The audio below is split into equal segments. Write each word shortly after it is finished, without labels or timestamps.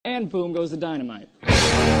And boom goes the dynamite.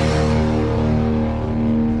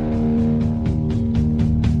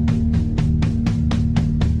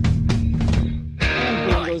 And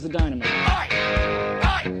boom goes the dynamite.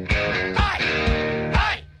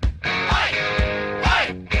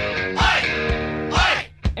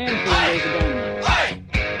 And boom goes the dynamite.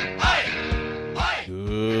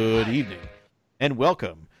 Good evening, and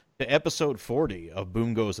welcome to episode 40 of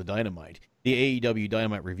Boom Goes The Dynamite, the AEW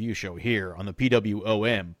Dynamite review show here on the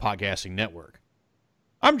PWOM Podcasting Network.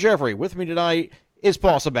 I'm Geoffrey. With me tonight is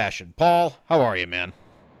Paul Sebastian. Paul, how are you, man?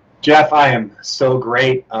 Jeff, I am so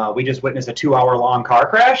great. We just witnessed a 2-hour-long car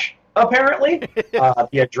crash, apparently. The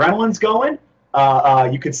adrenaline's going.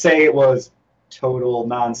 You could say it was total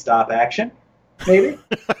nonstop action, maybe.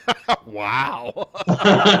 Wow.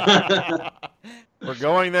 We're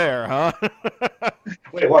going there, huh?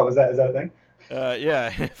 Wait, what was that? Is that a thing?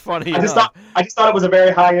 Yeah, funny. I just thought it was a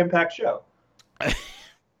very high-impact show.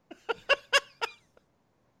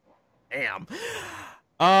 Damn.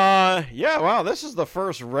 Yeah, wow, this is the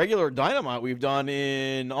first regular Dynamite we've done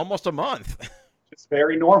in almost a month. It's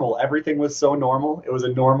very normal. Everything was so normal. It was a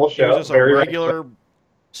normal show. It was just very a regular,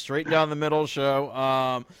 straight down the middle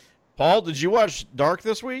show. Paul, did you watch Dark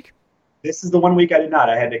this week? This is the 1 week I did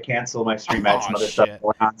not. I had to cancel my stream. I had some other shit. stuff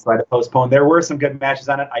going on, so I had to postpone. There were some good matches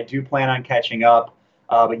on it. I do plan on catching up.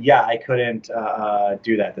 But yeah, I couldn't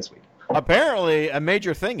do that this week. Apparently, a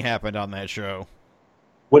major thing happened on that show.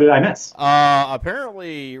 What did I miss?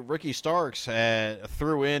 Apparently, Ricky Starks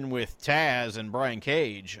threw in with Taz and Brian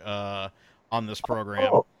Cage on this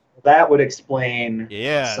program. Oh, that would explain.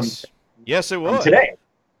 Yes, yes, it would. Today.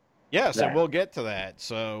 Yes, There. and we'll get to that.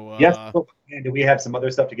 So, Yes. And do we have some other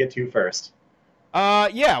stuff to get to first?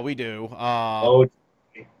 yeah, we do.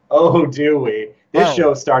 Do we? This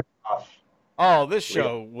show started off. Oh, this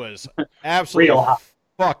show was absolutely Real hot.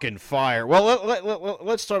 fucking fire. Well,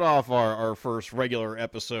 let's start off our first regular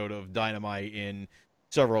episode of Dynamite in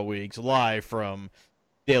several weeks, live from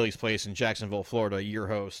Daly's Place in Jacksonville, Florida. Your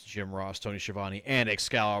host, Jim Ross, Tony Schiavone, and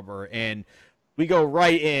Excalibur. And we go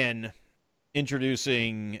right in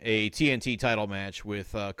introducing a TNT title match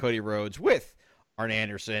with Cody Rhodes with Arn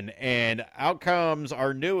Anderson. And out comes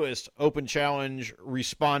our newest open challenge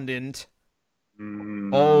respondent.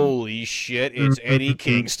 Holy shit, it's Eddie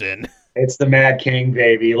Kingston. It's the Mad King,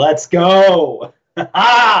 baby. Let's go.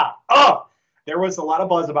 There was a lot of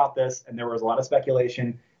buzz about this, and there was a lot of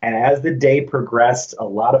speculation. And as the day progressed, a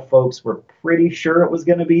lot of folks were pretty sure it was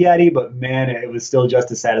going to be Eddie, but man, it was still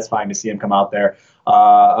just as satisfying to see him come out there.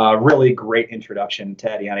 A really great introduction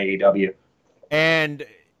to Eddie on AEW. And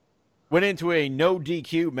went into a no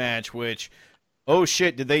DQ match, which, oh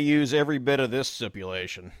shit, did they use every bit of this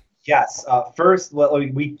stipulation? Yes. First,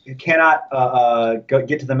 we cannot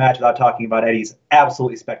get to the match without talking about Eddie's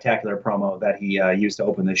absolutely spectacular promo that he used to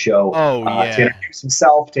open the show. Oh, yeah. To introduce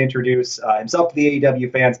himself, to the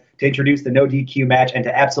AEW fans, to introduce the no DQ match, and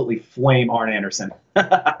to absolutely flame Arn Anderson.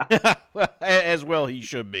 As well he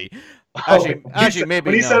should be. Actually, maybe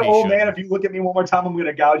when he no, said, he "Oh shouldn't." man, if you look at me one more time, I'm going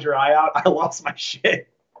to gouge your eye out," I lost my shit.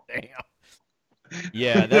 Damn.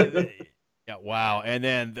 Yeah, yeah, wow. And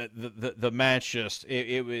then the match just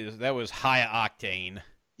that was high octane.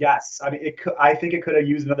 Yes, I mean, I think it could have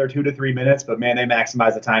used another 2 to 3 minutes, but man, they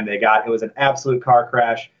maximized the time they got. It was an absolute car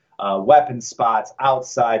crash. Weapon spots,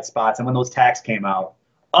 outside spots, and when those tacks came out.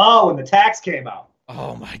 Oh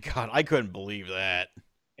my god, I couldn't believe that.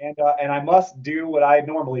 And I must do what I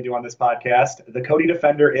normally do on this podcast. The Cody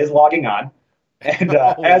Defender is logging on. And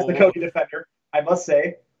as the Cody Defender, I must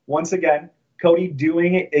say, once again, Cody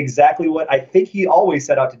doing exactly what I think he always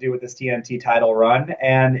set out to do with this TNT title run,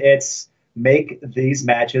 and it's make these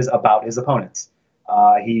matches about his opponents.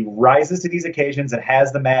 He rises to these occasions and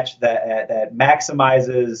has the match that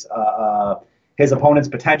maximizes his opponent's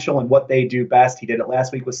potential and what they do best. He did it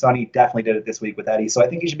last week with Sonny, definitely did it this week with Eddie, so I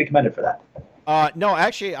think he should be commended for that. No,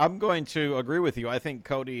 actually, I'm going to agree with you. I think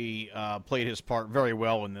Cody played his part very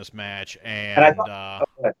well in this match, and I thought,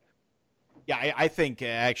 yeah, I think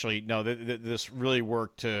actually no, this really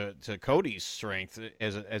worked to Cody's strength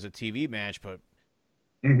as a TV match. But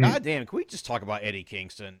God damn, can we just talk about Eddie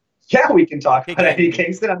Kingston? Yeah, we can talk about Eddie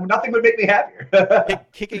Kingston. Nothing would make me happier.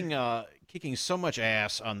 kicking so much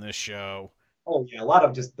ass on this show. Oh, yeah, a lot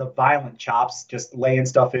of just the violent chops, just laying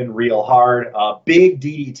stuff in real hard. Big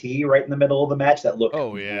DDT right in the middle of the match that looked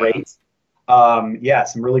great. Yeah,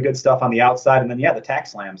 some really good stuff on the outside. And then, yeah, the tack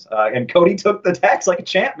slams. And Cody took the tacks like a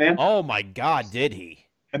champ, man. Oh, my God, did he?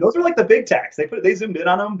 And those are like the big tacks. They zoomed in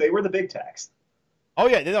on them. They were the big tacks. Oh,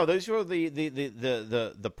 yeah, no, those were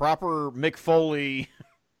the proper Mick Foley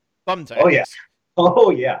thumbtacks. Oh, yeah.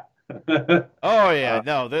 Oh, yeah. Oh yeah,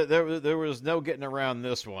 no, there was no getting around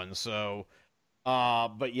this one. So,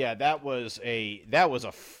 but yeah, that was a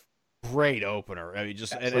great opener. I mean,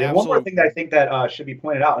 just an Absolutely. And one more absolute. thing that I think that should be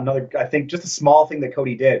pointed out, I think just a small thing that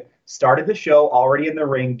Cody did, started the show already in the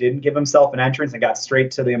ring, didn't give himself an entrance, and got straight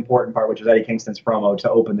to the important part, which is Eddie Kingston's promo to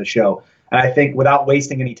open the show. And I think without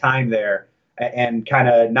wasting any time there and kind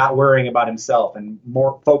of not worrying about himself and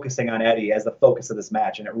more focusing on Eddie as the focus of this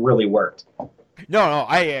match, and it really worked. No,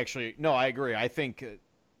 I agree. I think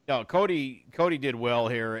no, Cody did well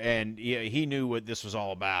here, and he knew what this was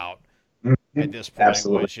all about Mm-hmm. at this point,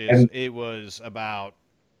 Absolutely. which is And it was about.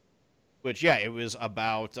 Which yeah, it was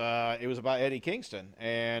about Eddie Kingston,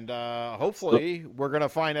 and hopefully we're gonna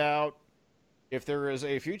find out if there is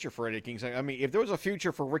a future for Eddie Kingston. I mean, if there was a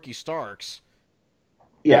future for Ricky Starks,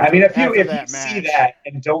 yeah, I mean, if you that see match, that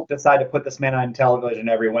and don't decide to put this man on television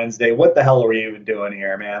every Wednesday, what the hell are we even doing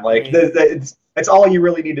here, man? Like, I mean, it's all you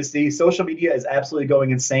really need to see. Social media is absolutely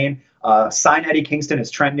going insane. Sign Eddie Kingston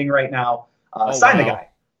is trending right now. oh Sign the wow, guy.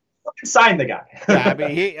 Fucking sign the guy. yeah.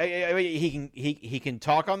 I mean, he can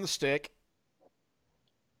talk on the stick.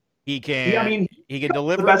 I mean, He can the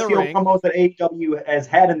deliver in best the heel ring. promos that AEW has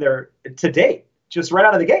had in there to date, just right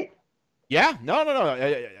out of the gate. Yeah, no,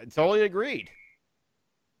 I totally agreed.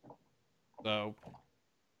 So,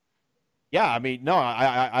 yeah, I mean, no,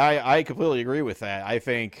 I completely agree with that. I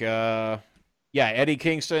think, yeah, Eddie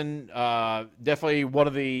Kingston, definitely one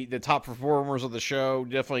of the top performers of the show.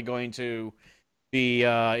 Definitely going to be,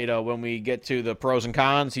 when we get to the pros and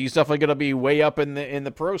cons, he's definitely going to be way up in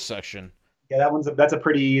the pros section. Yeah, that's a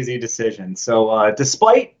pretty easy decision. So,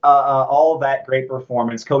 despite all that great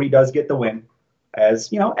performance, Cody does get the win,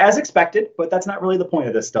 as expected. But that's not really the point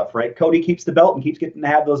of this stuff, right? Cody keeps the belt and keeps getting to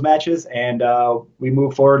have those matches, and we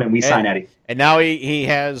move forward and we sign Eddie. And now he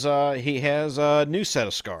has a new set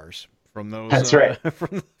of scars from those. That's right.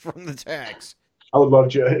 From the tags. I would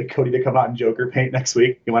love Cody to come out in Joker paint next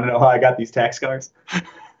week. You want to know how I got these tax scars?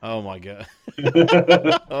 Oh my god.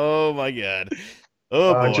 Oh my god.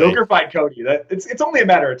 Oh boy. Joker fight Cody. It's only a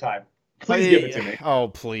matter of time. Please give it to me. Oh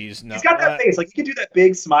please, no. He's got that face. Like, he can do that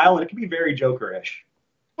big smile, and it can be very Joker-ish.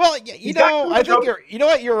 Well, yeah, I think Joker. you know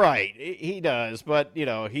what, you're right. He does, but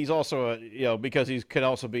he's also because he could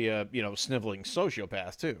also be a sniveling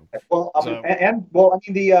sociopath too. Well, I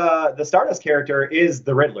mean, the Stardust character is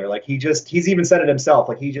the Riddler. Like, he's even said it himself.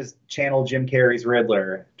 Like, he just channeled Jim Carrey's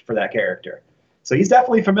Riddler for that character. So he's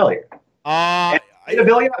definitely familiar. And a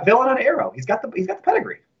villain on Arrow. He's got the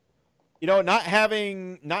pedigree. Not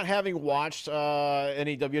having watched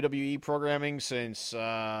any WWE programming since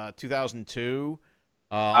 2002,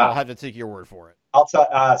 I'll have to take your word for it.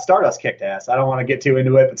 Stardust kicked ass. I don't want to get too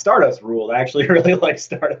into it, but Stardust ruled. I actually really like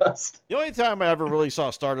Stardust. The only time I ever really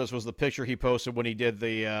saw Stardust was the picture he posted when he did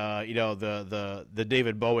the the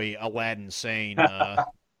David Bowie Aladdin Sane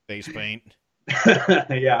face paint.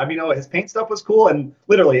 Yeah, I mean, his paint stuff was cool, and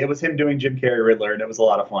literally, it was him doing Jim Carrey Riddler, and it was a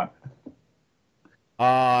lot of fun.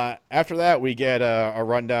 After that, we get a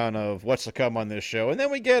rundown of what's to come on this show, and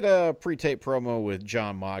then we get a pre-tape promo with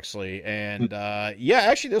Jon Moxley, and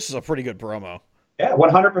actually, this is a pretty good promo. Yeah,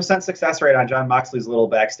 100% success rate on Jon Moxley's little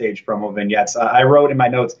backstage promo vignettes. I wrote in my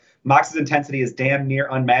notes, Mox's intensity is damn near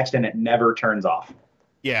unmatched, and it never turns off.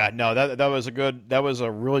 Yeah, no, that was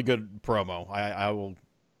a really good promo. I will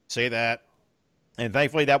say that. And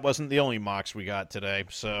thankfully, that wasn't the only Mox we got today.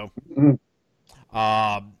 So,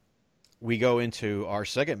 we go into our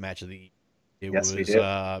second match of the evening. It was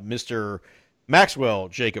Mr. Maxwell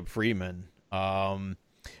Jacob Freeman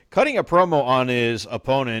cutting a promo on his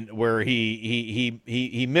opponent where he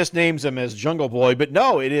misnames him as Jungle Boy, but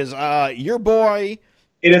no, it is your boy.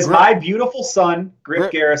 It is my beautiful son,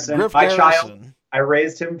 Griff Garrison, my child. I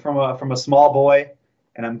raised him from a small boy,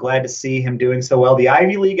 and I'm glad to see him doing so well. The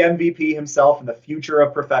Ivy League MVP himself and the future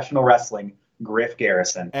of professional wrestling, Griff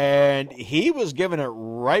Garrison. And he was giving it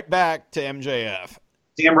right back to MJF.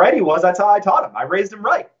 Damn right he was. That's how I taught him. I raised him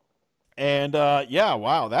right. And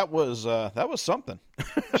wow, that was something.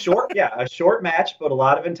 A short match, but a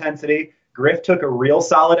lot of intensity. Griff took a real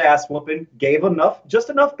solid ass whooping, gave just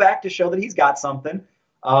enough back to show that he's got something,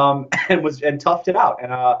 and toughed it out.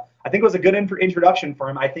 And I think it was a good introduction for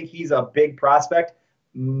him. I think he's a big prospect.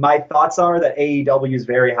 My thoughts are that AEW is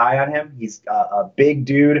very high on him. He's a big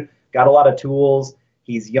dude, got a lot of tools.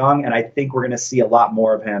 He's young, and I think we're going to see a lot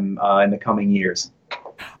more of him in the coming years.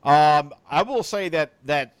 I will say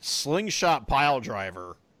that slingshot pile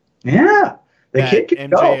driver. Yeah, the kid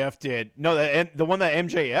can MJF go. did. No, the one that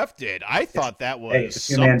MJF did. I thought that was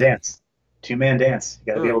a two-man dance. Two-man dance.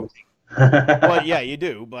 You got to be able to. Well, yeah, you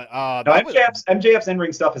do. But MJF's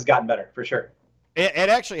in-ring stuff has gotten better for sure. It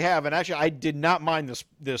actually have, and actually I did not mind this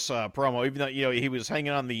promo, even though he was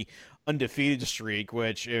hanging on the undefeated streak,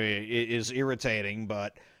 which is irritating.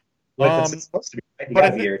 But Like it's supposed to be. Right? You but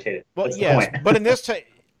gotta be irritated. well, That's yes, the point. but in this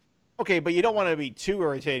okay, but you don't want to be too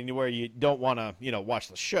irritating to where you don't want to watch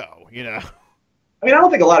the show. I mean, I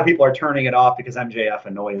don't think a lot of people are turning it off because MJF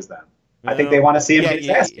annoys them. I think they want to see him get his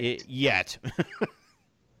ass kicked. Yet.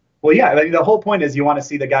 Well, yeah, I mean, the whole point is you want to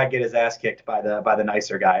see the guy get his ass kicked by the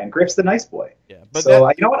nicer guy, and Griff's the nice boy. Yeah, but so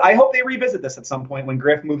you know what? I hope they revisit this at some point when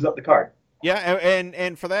Griff moves up the card. Yeah,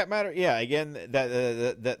 and for that matter, yeah, again,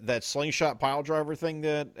 that slingshot pile driver thing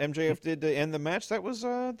that MJF did to end the match, that was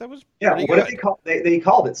yeah. Pretty What good. if they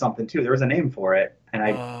called it something too? There was a name for it, and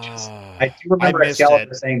I do remember missed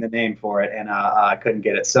Excalibur it. saying the name for it, and I couldn't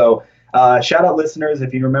get it. So shout out listeners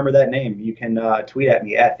if you remember that name, you can tweet at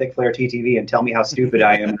me at ThickFlareTTV and tell me how stupid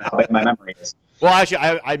I am and how bad my memory is. Well, actually,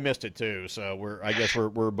 I missed it too, so I guess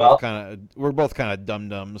we're both kind of dum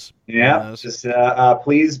dums. Yeah, just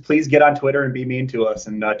please get on Twitter and be mean to us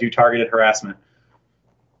and do targeted harassment.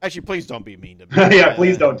 Actually, please don't be mean to me. Yeah,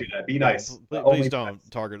 please don't do that. Be nice. Please don't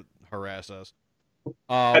target harass us.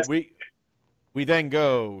 We then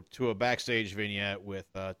go to a backstage vignette with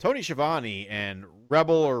Tony Schiavone and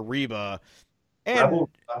Rebel or Reba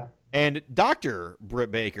and Dr. Britt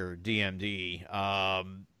Baker, DMD.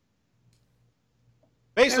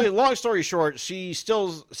 Basically, long story short, she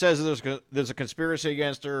still says there's a conspiracy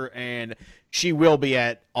against her, and she will be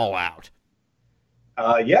at All Out.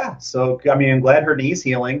 Yeah, so I mean, I'm glad her knee's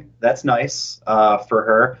healing. That's nice for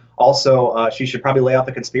her. Also, she should probably lay out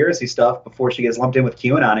the conspiracy stuff before she gets lumped in with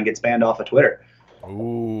QAnon and gets banned off of Twitter.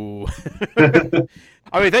 Ooh.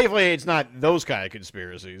 I mean, thankfully, it's not those kind of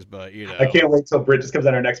conspiracies, but I can't wait till Britt just comes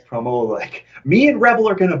on her next promo like, me and Rebel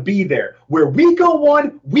are going to be there. Where we go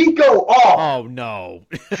one, we go all. Oh, no.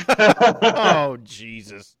 Oh,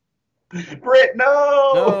 Jesus. Britt,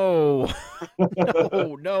 no!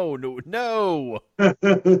 No.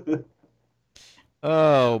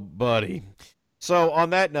 Oh, buddy. So, on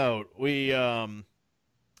that note, we get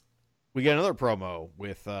another promo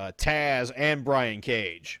with Taz and Brian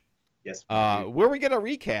Cage. Yes. Where we get a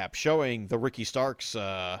recap showing the Ricky Starks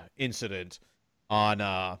incident on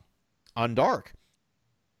Dark.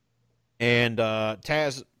 And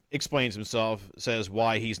Taz explains himself, says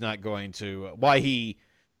why he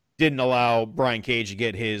didn't allow Brian Cage to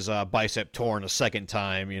get his bicep torn a second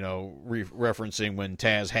time, referencing when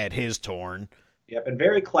Taz had his torn. Yep, and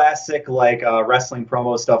very classic wrestling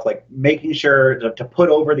promo stuff, like making sure to put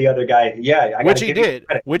over the other guy. Yeah, which he did.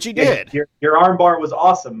 Your armbar was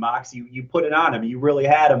awesome, Mox. You put it on him. You really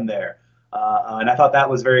had him there. And I thought that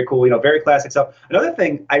was very cool. Very classic stuff. Another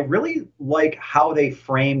thing, I really like how they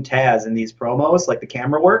frame Taz in these promos, like the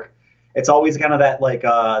camera work. It's always kind of that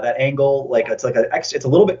that angle, it's a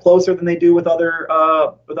little bit closer than they do with other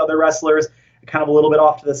wrestlers. Kind of a little bit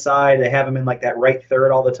off to the side. They have him in that right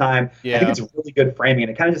third all the time. Yeah. I think it's really good framing,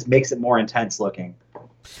 and it kind of just makes it more intense looking.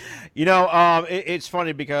 It's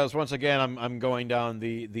funny because once again I'm going down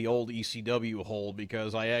the old ECW hole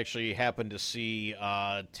because I actually happened to see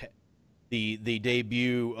the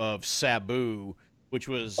debut of Sabu, which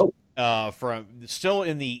was from still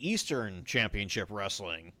in the Eastern Championship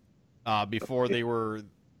Wrestling before they were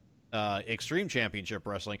Extreme Championship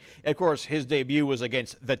Wrestling. And of course, his debut was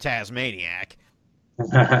against the Tasmaniac.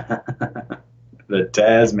 The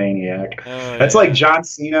Tasmaniac. That's like John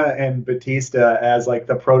Cena and Batista as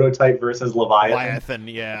the prototype versus Leviathan.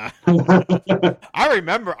 Yeah. I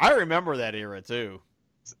remember that era too.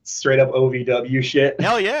 Straight up OVW shit.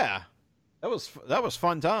 Hell yeah. That was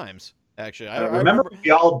fun times. Actually, I remember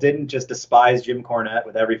we all didn't just despise Jim Cornette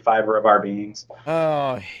with every fiber of our beings.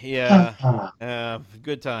 Oh yeah,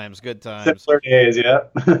 good times. Simpler days, yeah.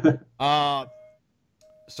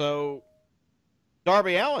 So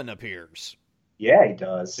Darby Allin appears. Yeah, he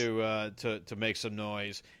does. To make some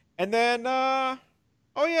noise, and then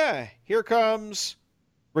here comes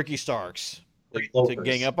Ricky Starks to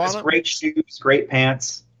gang up on him. Great shoes, great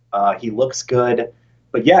pants. He looks good.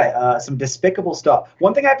 But yeah, some despicable stuff.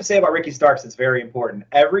 One thing I have to say about Ricky Starks that's very important.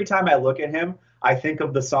 Every time I look at him, I think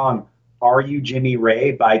of the song "Are You Jimmy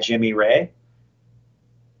Ray" by Jimmy Ray.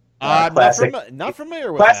 Classic, not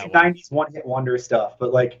familiar with classic that one. 90s one-hit wonder stuff.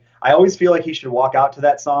 But I always feel like he should walk out to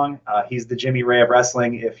that song. He's the Jimmy Ray of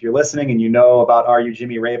wrestling. If you're listening and you know about "Are You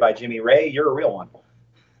Jimmy Ray" by Jimmy Ray, you're a real one.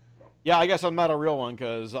 Yeah, I guess I'm not a real one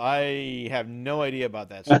because I have no idea about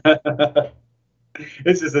that song.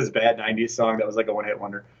 It's just this bad 90s song that was a one-hit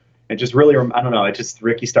wonder. It just really, I don't know, it's just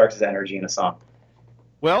Ricky Starks' energy in a song.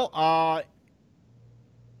 Well,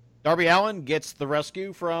 Darby Allin gets the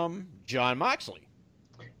rescue from Jon Moxley.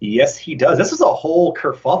 Yes, he does. This was a whole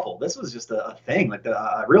kerfuffle. This was just a thing, like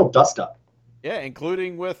a real dust up. Yeah,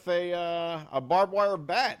 including with a barbed wire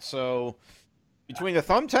bat. So between the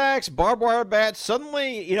thumbtacks, barbed wire bats,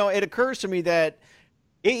 suddenly, it occurs to me that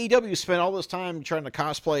AEW spent all this time trying to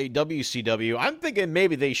cosplay WCW. I'm thinking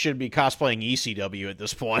maybe they should be cosplaying ECW at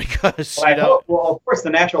this point. Cause, Well, of course,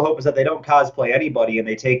 the natural hope is that they don't cosplay anybody and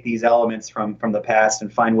they take these elements from the past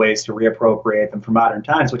and find ways to reappropriate them for modern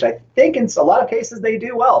times, which I think in a lot of cases they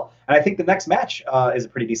do well. And I think the next match is a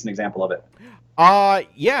pretty decent example of it.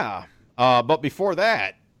 Yeah. But before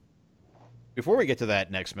we get to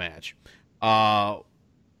that next match, there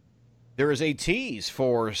is a tease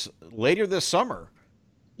for later this summer.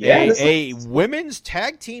 Yeah, a women's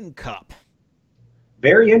tag team cup.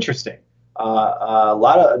 Very interesting. There's a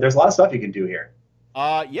lot of stuff you can do here.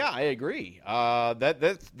 Yeah, I agree.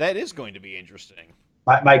 That is going to be interesting.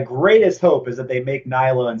 My greatest hope is that they make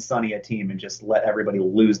Nyla and Sunny a team and just let everybody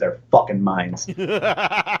lose their fucking minds.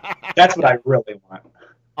 That's what I really want.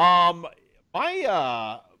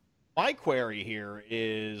 My query here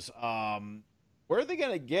is, where are they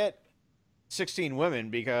going to get 16 women?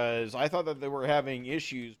 Because I thought that they were having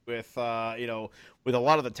issues with, with a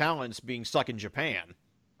lot of the talents being stuck in Japan.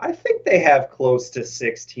 I think they have close to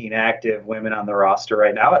 16 active women on the roster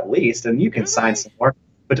right now, at least, and you can sign some more.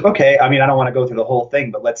 But okay, I mean, I don't want to go through the whole thing,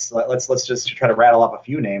 but let's just try to rattle off a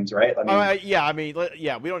few names, right? We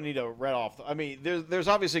don't need to rattle off. I mean, there's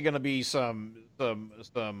obviously going to be some.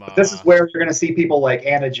 This is where you're going to see people like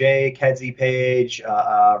Anna Jay, Kedzie Page,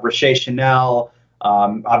 Rache Chanel,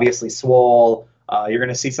 obviously Swole. You're going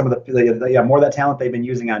to see some of the more of that talent they've been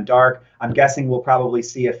using on Dark. I'm guessing we'll probably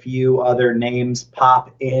see a few other names pop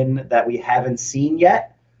in that we haven't seen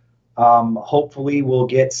yet. Hopefully we'll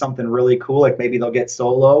get something really cool, like maybe they'll get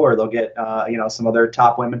Solo or they'll get some other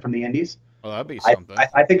top women from the indies. Well, that'd be something.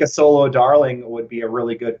 I think a Solo Darling would be a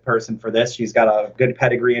really good person for this. She's got a good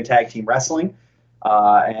pedigree in tag team wrestling,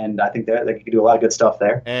 and I think they could do a lot of good stuff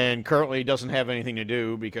there. And currently doesn't have anything to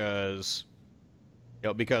do because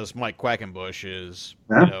Mike Quackenbush is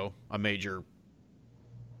a major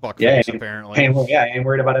fuckface apparently. Ain't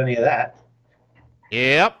worried about any of that.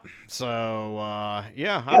 Yep. So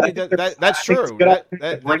that's true. That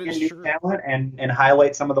is true. Talent and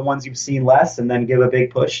highlight some of the ones you've seen less, and then give a big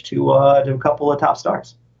push to a couple of top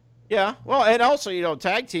stars. Yeah. Well, and also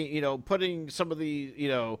tag team. Putting some of the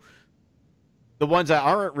the ones that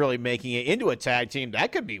aren't really making it into a tag team,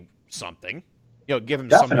 that could be something. Give them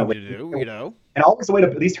Definitely. something to do. And always the way to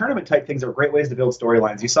these tournament type things are great ways to build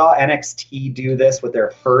storylines. You saw NXT do this with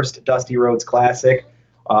their first Dusty Rhodes Classic.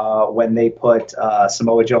 When they put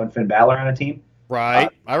Samoa Joe and Finn Balor on a team, right?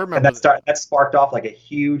 I remember, and that sparked off like a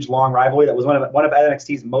huge long rivalry. That was one of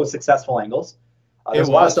NXT's most successful angles. There's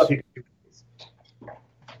a lot of stuff you can do.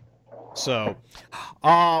 So,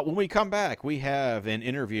 when we come back, we have an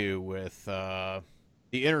interview with the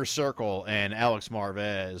Inner Circle and Alex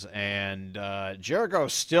Marvez, and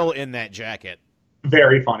Jericho's still in that jacket.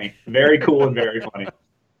 Very funny, very cool, and very funny.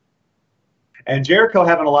 And Jericho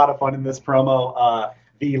having a lot of fun in this promo.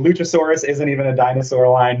 The Luchasaurus isn't even a dinosaur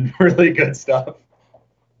line. Really good stuff.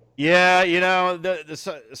 Yeah,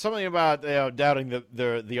 something about doubting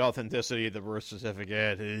the authenticity of the birth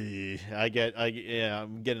certificate.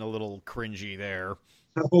 I'm getting a little cringy there.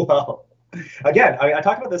 Well, again, I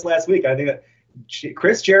talked about this last week. I think that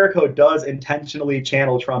Chris Jericho does intentionally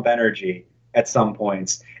channel Trump energy at some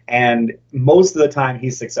points, and most of the time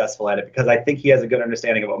he's successful at it because I think he has a good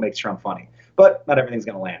understanding of what makes Trump funny. But not everything's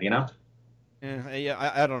going to land, Yeah,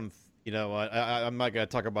 I don't. I'm not going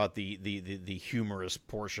to talk about the humorous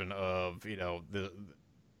portion of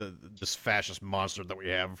this fascist monster that we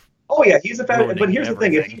have. Oh yeah, he's a fascist. But here's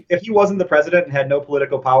everything. The thing: if he wasn't the president and had no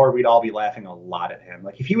political power, we'd all be laughing a lot at him.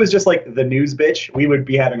 Like if he was just like the news bitch, we would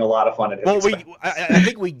be having a lot of fun at him. Well, I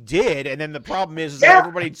think we did, and then the problem is that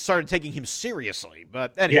everybody started taking him seriously.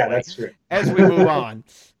 But anyway, yeah, that's true. As we move on,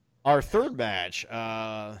 our third match,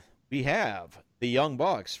 we have the Young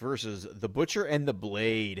Bucks versus the Butcher and the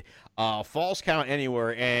Blade. Falls count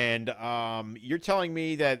anywhere, and you're telling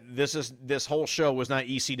me that this whole show was not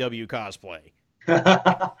ECW cosplay.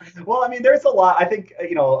 Well, I mean, there's a lot. I think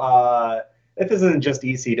if this isn't just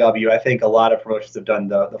ECW, I think a lot of promotions have done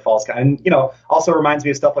the false count, and also reminds me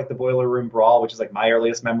of stuff like the Boiler Room Brawl, which is like my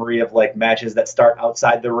earliest memory of like matches that start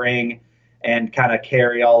outside the ring and kind of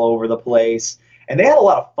carry all over the place. And they had a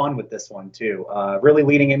lot of fun with this one, too, really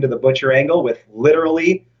leaning into the Butcher angle with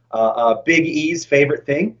literally Big E's favorite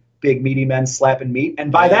thing, big meaty men slapping meat.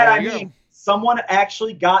 And by that, I mean someone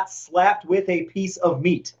actually got slapped with a piece of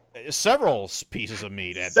meat. Several pieces of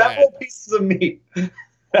meat. Several pieces of meat.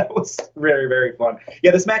 That was very, very fun.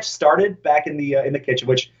 Yeah, this match started back in the kitchen,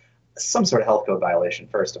 which some sort of health code violation.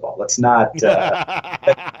 First of all, let's not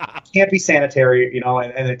that can't be sanitary, And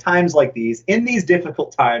at times like these, in these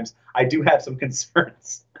difficult times, I do have some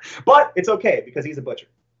concerns, but it's okay because he's a butcher,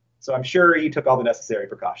 so I'm sure he took all the necessary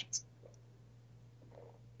precautions.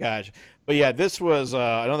 Gotcha. But yeah, this was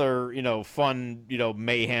another fun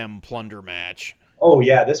mayhem plunder match. Oh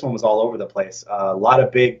yeah, this one was all over the place. A lot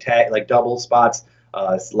of big tag like double spots.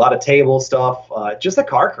 A lot of table stuff. Just a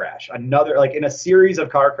car crash. Another in a series of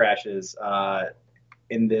car crashes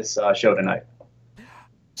in this show tonight.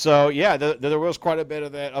 So yeah, there was quite a bit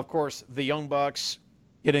of that. Of course, the Young Bucks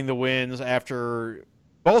getting the wins after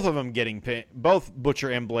both of them getting pinned. Both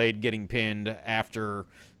Butcher and Blade getting pinned after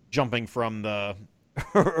jumping from the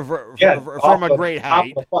from a great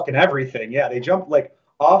height. Of fucking everything. Yeah, they jumped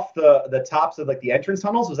off the tops of the entrance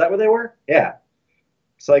tunnels. Was that where they were? Yeah.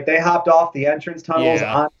 So they hopped off the entrance tunnels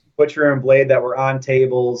on Butcher and Blade that were on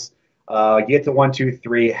tables. Get to 1, 2,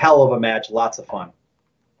 3. Hell of a match. Lots of fun.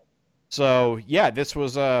 So yeah, this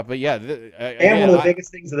was but yeah. And one of the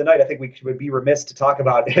biggest things of the night, I think we would be remiss to talk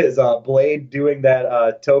about, is Blade doing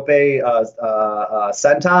that tope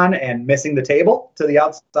senton and missing the table to the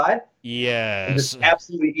outside. Yes. And just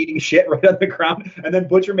absolutely eating shit right on the ground, and then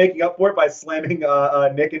Butcher making up for it by slamming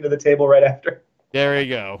Nick into the table right after. There you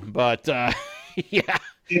go. But yeah.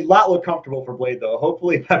 It did not look comfortable for Blade, though.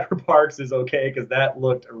 Hopefully Pepper Parks is okay, because that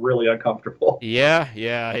looked really uncomfortable. Yeah,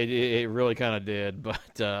 it really kind of did.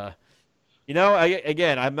 But,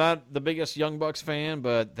 again, I'm not the biggest Young Bucks fan,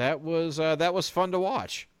 but that was fun to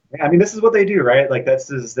watch. I mean, this is what they do, right? This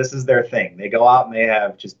is their thing. They go out and they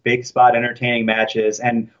have just big spot entertaining matches.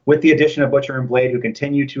 And with the addition of Butcher and Blade, who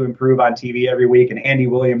continue to improve on TV every week, and Andy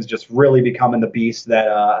Williams just really becoming the beast that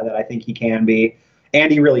I think he can be.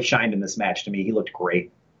 Andy really shined in this match to me. He looked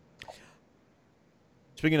great.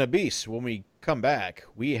 Speaking of beasts, when we come back,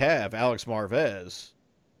 we have Alex Marvez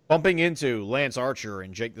bumping into Lance Archer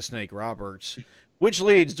and Jake the Snake Roberts, which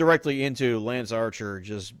leads directly into Lance Archer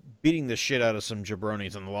just beating the shit out of some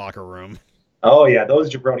jabronis in the locker room. Oh, yeah,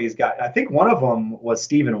 those jabronis I think one of them was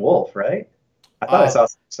Stephen Wolf, right? I thought I saw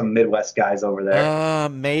some Midwest guys over there.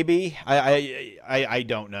 Maybe. I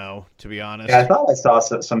don't know, to be honest. Yeah, I thought I saw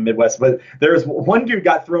some Midwest, but there's one dude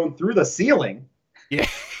got thrown through the ceiling. Yeah.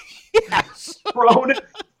 Yes. Thrown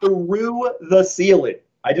through the ceiling.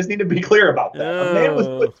 I just need to be clear about that. A man was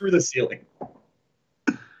put through the ceiling.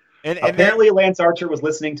 And apparently Lance Archer was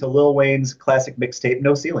listening to Lil Wayne's classic mixtape,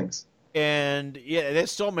 No Ceilings. And yeah, that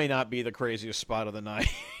still may not be the craziest spot of the night.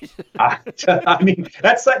 I mean,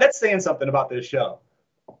 that's saying something about this show.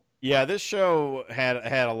 Yeah, this show had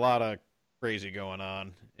a lot of crazy going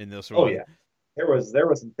on in this one. Oh yeah, there was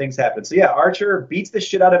some things happening. So yeah, Archer beats the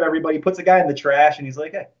shit out of everybody, puts a guy in the trash, and he's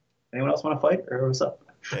like, "Hey, anyone else want to fight? Or what's up?"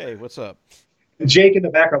 Hey, what's up? Jake in the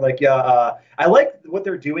background, I like what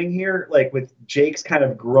they're doing here, with Jake's kind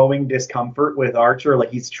of growing discomfort with Archer.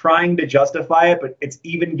 He's trying to justify it, but it's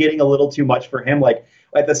even getting a little too much for him.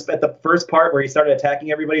 At the first part where he started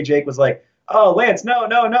attacking everybody, Jake was like, "Oh, Lance, no,"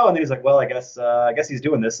 and then he's like, "Well, I guess he's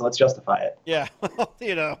doing this, so let's justify it." Yeah,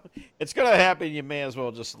 it's gonna happen. You may as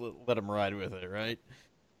well just let him ride with it, right?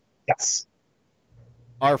 Yes.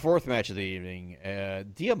 Our fourth match of the evening,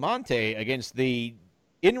 Diamante against the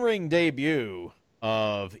in-ring debut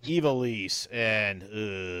of Ivelisse,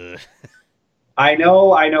 and I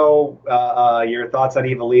know your thoughts on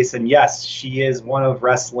Ivelisse, and yes, she is one of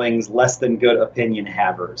wrestling's less than good opinion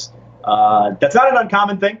havers. That's not an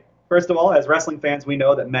uncommon thing. First of all, as wrestling fans, we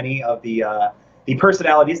know that many of the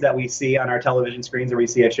personalities that we see on our television screens or we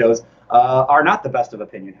see at shows are not the best of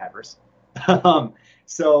opinion havers.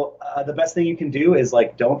 So the best thing you can do is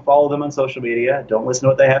don't follow them on social media, don't listen to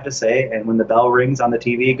what they have to say, and when the bell rings on the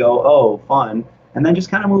TV, go, "Oh, fun," and then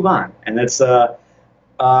just kind of move on. And that's I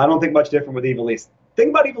don't think much different with Ivelisse. The thing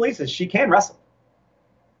about Ivelisse is she can wrestle.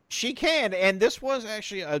 She can, and this was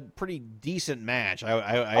actually a pretty decent match.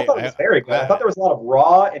 I thought it was very good. I thought there was a lot of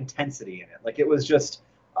raw intensity in it. It was just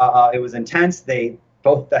it was intense. These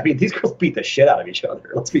girls beat the shit out of each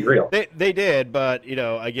other. Let's be real. They did, but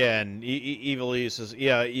again, Ivelisse is you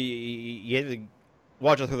have to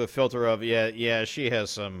watch it through the filter of she has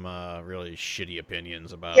some really shitty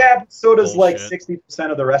opinions about. Yeah, but so does bullshit. 60%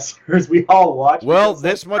 of the wrestlers we all watch. Well,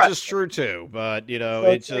 this much is true too, but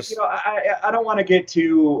it's just I don't want to get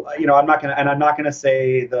too I'm not gonna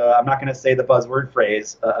say the buzzword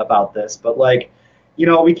phrase about this, but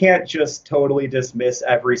we can't just totally dismiss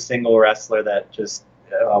every single wrestler that just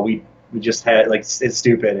we just had is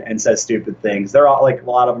stupid and says stupid things. They're all a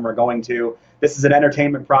lot of them are going to. This is an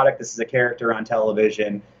entertainment product. This is a character on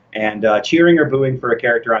television. And cheering or booing for a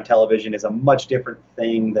character on television is a much different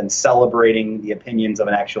thing than celebrating the opinions of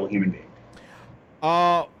an actual human being.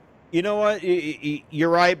 You know what? You're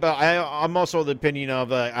right, but I'm also of the opinion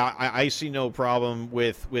of I see no problem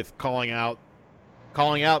with calling out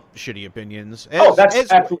shitty opinions.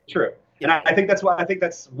 That's absolutely true. And I think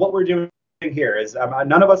that's what we're doing here. Is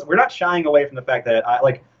none of us, we're not shying away from the fact that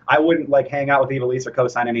I wouldn't like hang out with Ivelisse or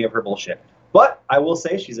co-sign any of her bullshit. But I will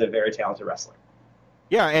say she's a very talented wrestler.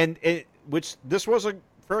 Yeah, and which this was a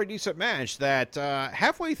very decent match. That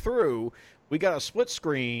halfway through, we got a split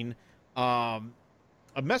screen.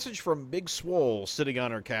 A message from Big Swole sitting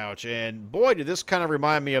on her couch, and boy, did this kind of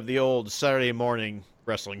remind me of the old Saturday morning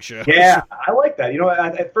wrestling shows. Yeah, I like that. You know,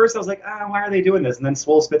 at first I was like, why are they doing this? And then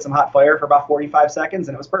Swole spit some hot fire for about 45 seconds,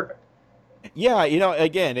 and it was perfect. Yeah, you know,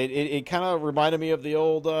 again, it kind of reminded me of the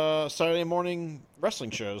old Saturday morning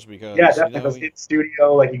wrestling shows because definitely. In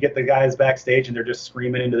studio, like you get the guys backstage and they're just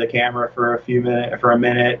screaming into the camera for a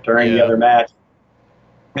minute during the other match.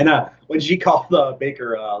 And when she called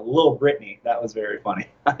Baker Lil Britney, that was very funny.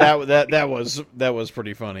 that was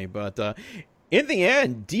pretty funny. But in the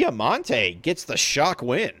end, Diamante gets the shock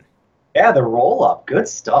win. Yeah, the roll up, good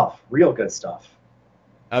stuff, real good stuff.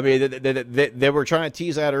 I mean, they were trying to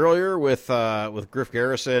tease that earlier with Griff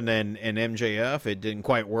Garrison and MJF. It didn't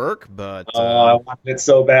quite work, but I wanted it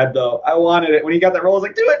so bad though. I wanted it when he got that roll. I was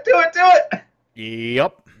like, do it.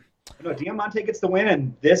 Yep. No, Diamante gets the win,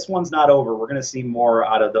 and this one's not over. We're going to see more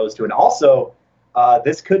out of those two. And also,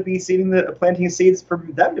 this could be planting seeds for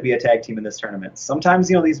them to be a tag team in this tournament. Sometimes,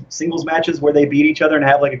 these singles matches where they beat each other and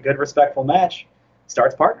have like a good, respectful match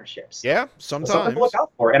starts partnerships. Yeah, sometimes. Something to look out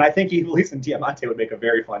for. And I think Ivelisse and Diamante would make a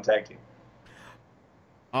very fun tag team.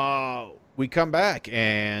 We come back,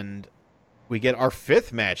 and we get our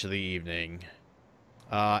fifth match of the evening.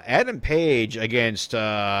 Adam Page against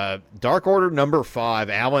Dark Order number 5,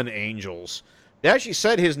 Alan Angels. They actually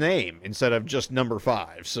said his name instead of just number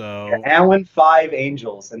 5. So Alan 5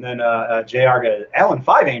 Angels, and then JR goes, Alan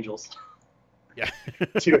 5 Angels. Yeah.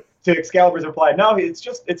 to Excalibur's reply, no, it's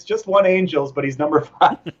just one Angels, but he's number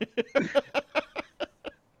 5.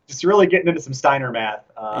 Just really getting into some Steiner math.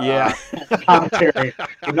 Commentary.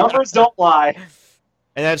 The numbers don't lie.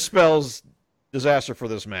 And that spells disaster for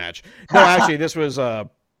this match. No, actually, this is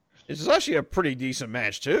actually a pretty decent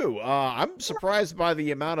match too. I'm surprised by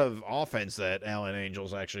the amount of offense that Alan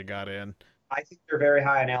Angels actually got in. I think they're very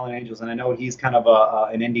high on Alan Angels, and I know he's kind of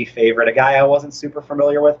an indie favorite, a guy I wasn't super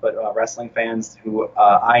familiar with, but wrestling fans who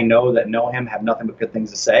I know that know him have nothing but good things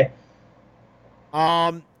to say.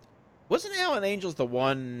 Wasn't Alan Angels the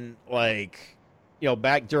one back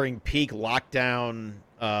during peak lockdown?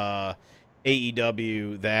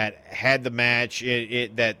 AEW that had the match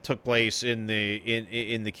that took place in the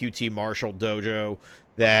QT Marshall dojo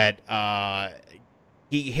that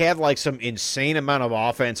he had like some insane amount of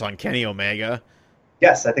offense on Kenny Omega.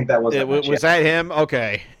 Yes, I think that was. Was that him?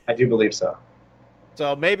 Okay, I do believe so.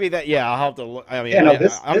 So maybe that. Yeah, I'll have to look. I mean,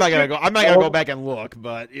 I'm not gonna go back and look,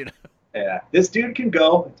 but Yeah, this dude can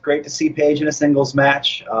go. It's great to see Paige in a singles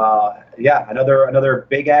match. Another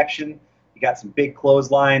big action. You got some big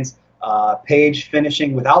clotheslines. Paige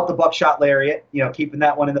finishing without the buckshot lariat, keeping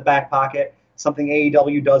that one in the back pocket. Something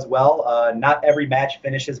AEW does well. Not every match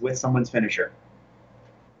finishes with someone's finisher.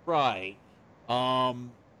 Right. Yeah,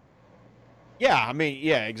 I mean,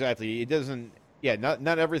 yeah, exactly. It doesn't. Yeah,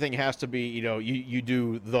 not everything has to be. You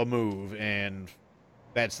do the move, and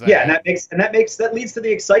that's that. Yeah, and that leads to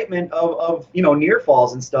the excitement of near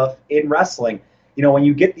falls and stuff in wrestling. When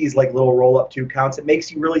you get these like little roll up 2 counts, it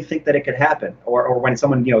makes you really think that it could happen. Or when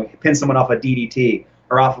someone pins someone off a DDT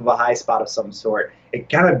or off of a high spot of some sort, it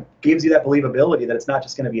kind of gives you that believability that it's not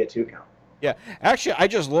just going to be a 2 count. Yeah, actually, I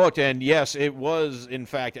just looked, and yes, it was in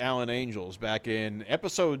fact Alan Angels back in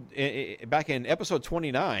episode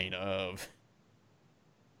 29 of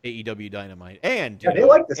AEW Dynamite, and they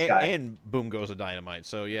like this guy, and Boom Goes The Dynamite.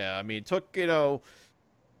 So yeah, I mean, it took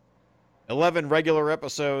 11 regular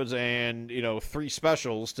episodes and 3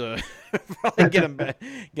 specials to probably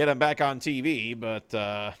get him back on TV, but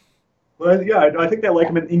well, yeah, I think they like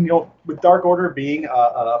him. And with Dark Order being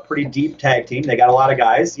a pretty deep tag team, they got a lot of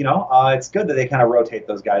guys. It's good that they kind of rotate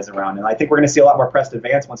those guys around, and I think we're going to see a lot more Preston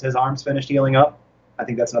Vance once his arm's finished healing up. I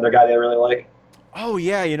think that's another guy they really like. Oh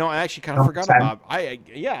yeah, I actually kind of forgot about. I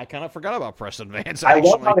kind of forgot about Preston Vance. Actually.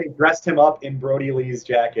 I love how they dressed him up in Brody Lee's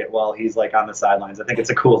jacket while he's like on the sidelines. I think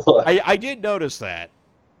it's a cool look. I did notice that.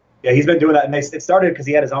 Yeah, he's been doing that, and it started because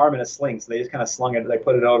he had his arm in a sling, so they just kind of slung it. They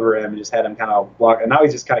put it over him and just had him kind of walk, and now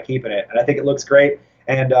he's just kind of keeping it, and I think it looks great.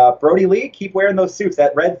 And Brody Lee, keep wearing those suits.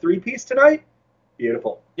 That red 3-piece tonight,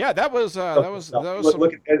 Beautiful. Yeah, that was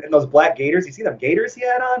Look at those black gaiters. You see them gaiters he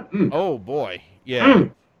had on? Oh boy, yeah.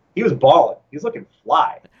 He was balling. He was looking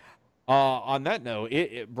fly. On that note,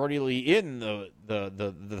 Brody Lee in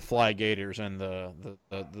the fly gators and the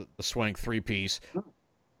swank 3-piece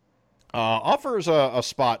offers a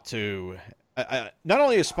spot to not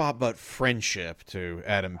only a spot but friendship to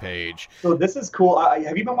Adam Page. So this is cool.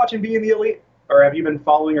 Have you been watching Being the Elite, or have you been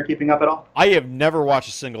following or keeping up at all? I have never watched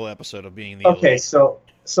a single episode of Being the Elite. Okay, so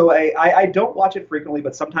I don't watch it frequently,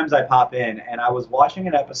 but sometimes I pop in, and I was watching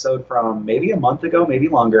an episode from maybe a month ago, maybe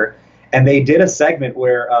longer, and they did a segment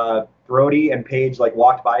where Brody and Paige like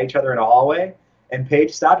walked by each other in a hallway, and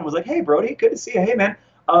Paige stopped and was like, "Hey, Brody, good to see you. Hey, man.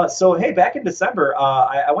 So hey, back in December,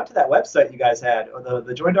 I went to that website you guys had,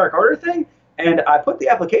 the Join Dark Order thing, and I put the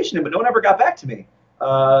application in, but no one ever got back to me.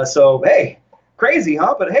 So hey, crazy,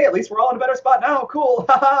 huh? But hey, at least we're all in a better spot now. Cool,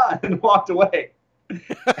 haha," and walked away.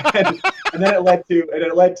 and then it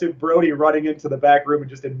led to Brody running into the back room and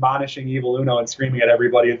just admonishing Evil Uno and screaming at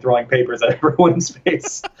everybody and throwing papers at everyone's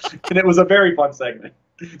face. And it was a very fun segment.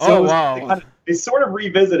 So wow! They sort of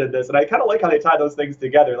revisited this, and I kind of like how they tie those things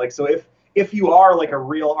together. Like, so if you are like a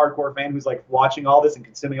real hardcore fan who's like watching all this and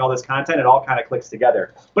consuming all this content, it all kind of clicks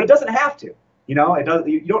together. But it doesn't have to. You know, it does.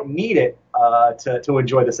 You don't need it to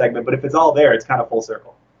enjoy the segment. But if it's all there, it's kind of full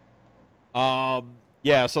circle.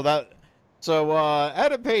 Yeah. So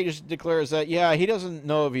Adam Page declares that he doesn't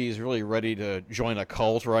know if he's really ready to join a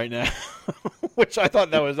cult right now, which I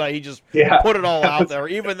thought that was he just put it all out there,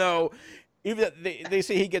 even though they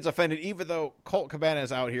say he gets offended, even though Colt Cabana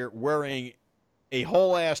is out here wearing a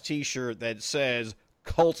whole ass T-shirt that says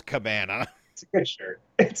Colt Cabana. It's a good shirt.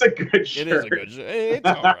 It's a good shirt. It is a good shirt. It's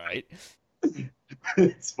all right.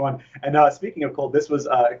 It's fun. And speaking of Colt, this was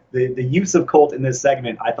the use of Colt in this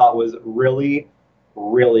segment I thought was really,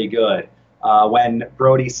 really good. When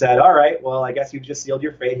Brody said, "All right, well, I guess you've just sealed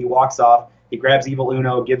your fate," he walks off. He grabs Evil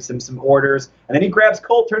Uno, gives him some orders, and then he grabs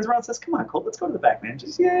Colt, turns around and says, "Come on, Colt, let's go to the back, man.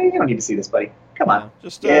 Just, you don't need to see this, buddy. Come on."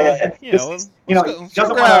 Just, doesn't want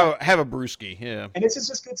to have a brewski, yeah. And it's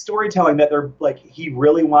just good storytelling that they're like, he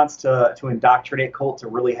really wants to indoctrinate Colt to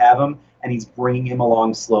really have him, and he's bringing him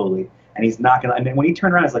along slowly. And he's not going to, and then when he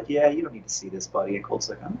turned around, he's like, "Yeah, you don't need to see this, buddy." And Colt's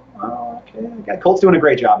like, "Oh, okay. Colt's doing a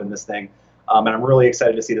great job in this thing. And I'm really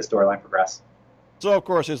excited to see the storyline progress. So, of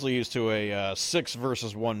course, this leads to a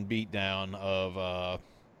 6-versus-1 beatdown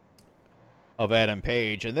of Adam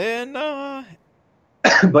Page. And then...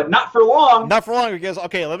 but not for long. Not for long, because...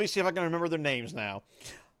 Okay, let me see if I can remember their names now.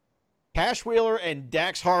 Cash Wheeler and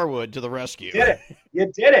Dax Harwood to the rescue.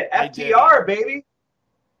 You did it. FTR, baby.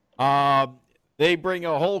 They bring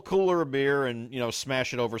a whole cooler of beer and,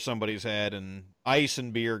 smash it over somebody's head. And ice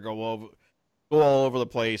and beer go all over the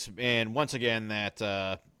place. And once again, that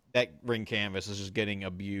ring canvas is just getting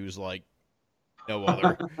abused like no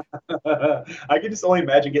other. I can just only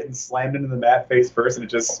imagine getting slammed into the mat face first, and it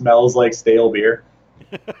just smells like stale beer.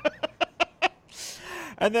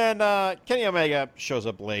 And then Kenny Omega shows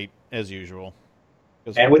up late as usual,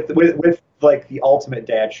 and with like the ultimate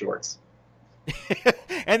dad shorts,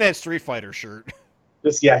 and that Street Fighter shirt.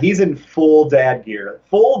 He's in full dad gear,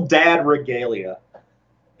 full dad regalia.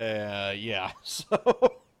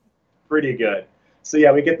 So pretty good.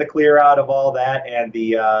 So we get the clear out of all that and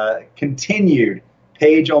the continued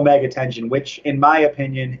Page Omega tension, which in my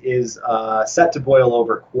opinion is set to boil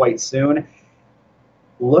over quite soon.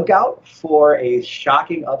 Look out for a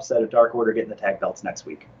shocking upset of Dark Order getting the tag belts next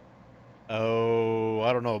week. Oh,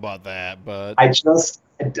 I don't know about that, but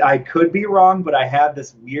I could be wrong, but I have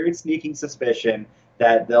this weird sneaking suspicion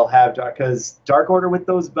that they'll have, because Dark Order with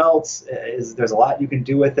those belts there's a lot you can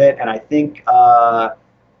do with it, and I think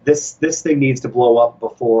this thing needs to blow up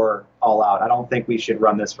before All Out. I don't think we should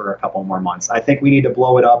run this for a couple more months. I think we need to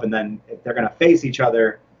blow it up, and then if they're going to face each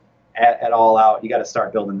other at All Out, you got to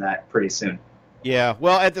start building that pretty soon. Yeah,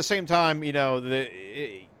 well, at the same time,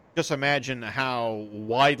 just imagine how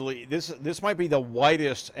widely this might be the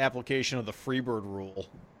widest application of the Freebird rule.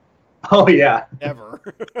 Oh yeah, ever.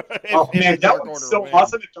 Man, that was so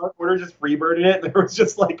awesome. If Dark Order just freebirded it, there was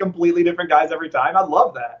just like completely different guys every time. I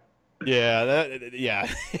love that. Yeah,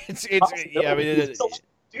 it's I mean,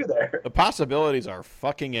 do there. The possibilities are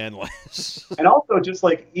fucking endless. And also, just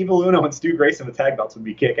like Evil Uno and Stu Grayson with tag belts would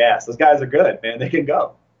be kick ass. Those guys are good, man. They can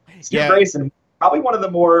go. Stu Grayson, probably one of the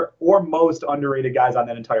more or most underrated guys on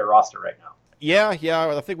that entire roster right now. Yeah.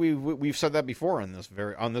 I think we've said that before on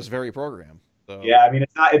this very program. So. Yeah, I mean,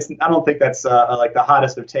 I don't think that's like the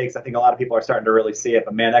hottest of takes. I think a lot of people are starting to really see it,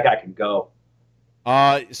 but man, that guy can go.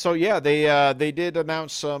 So yeah, they did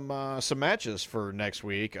announce some matches for next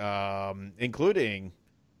week, including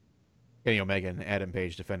Kenny Omega and Adam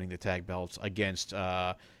Page defending the tag belts against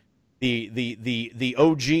the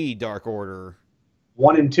OG Dark Order,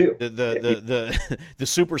 1 and 2. The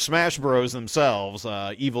Super Smash Bros themselves,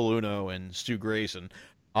 Evil Uno and Stu Grayson.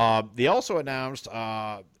 They also announced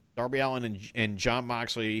Darby Allin and Jon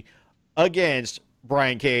Moxley against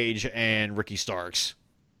Brian Cage and Ricky Starks.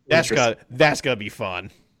 That's gonna be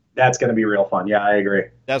fun. That's gonna be real fun. Yeah, I agree.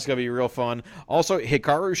 That's gonna be real fun. Also,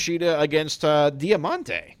 Hikaru Shida against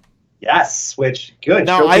Diamante. Yes, which good.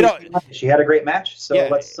 Now I don't. She had a great match, so Yeah.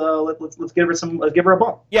 let's give her let's give her a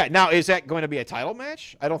bump. Yeah. Now, is that going to be a title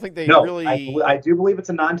match? I don't think they No, really. I do believe it's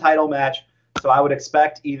a non-title match, so I would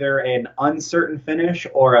expect either an uncertain finish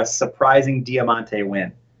or a surprising Diamante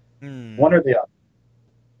win. One or the other.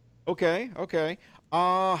 Okay.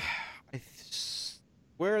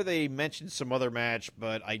 Where they mentioned some other match,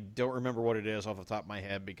 but I don't remember what it is off the top of my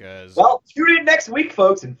head because. Well, tune in next week,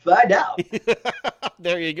 folks, and find out.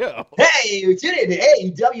 There you go. Hey, tune in to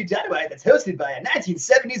AEW Dynamite that's hosted by a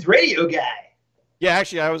 1970s radio guy. Yeah,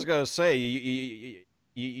 actually, I was going to say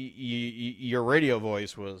your radio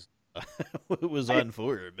voice was was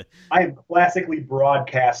unformed. I am classically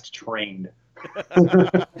broadcast trained.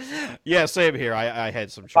 Yeah, same here. I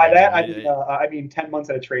had some By training. that, I mean 10 months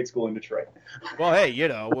at a trade school in Detroit. Well, hey,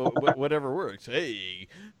 whatever works. Hey,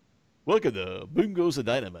 welcome to Boom Goes The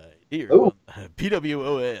Dynamite here on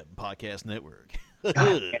PWOM Podcast Network.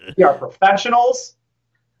 We are professionals.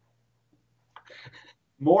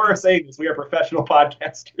 More saying this, we are professional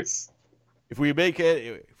podcasters. If we make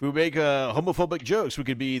homophobic jokes, we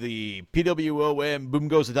could be the PWOM Boom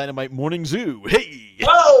Goes The Dynamite Morning Zoo. Hey!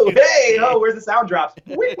 Oh, hey! Oh, where's the sound drops?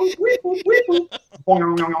 Weep, weep, weep, weep, weep.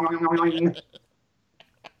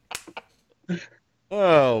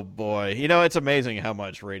 Oh, boy. You know, it's amazing how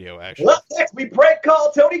much radio actually... Up next, we prank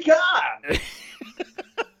call Tony Khan.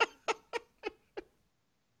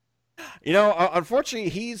 You know, unfortunately,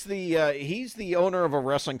 he's the owner of a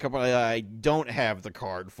wrestling company I don't have the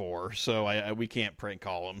card for, so we can't prank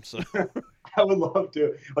call him. So I would love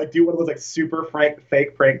to do one of those super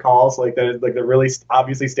fake prank calls, the really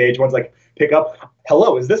obviously staged ones. Pick up,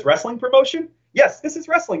 hello, is this wrestling promotion? Yes, this is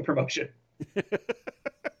wrestling promotion.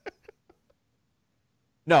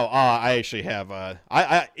 No, I actually have.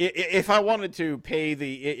 If I wanted to pay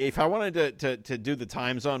if I wanted to do the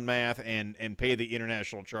time zone math and pay the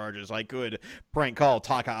international charges, I could prank call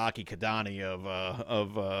Takaaki Kadani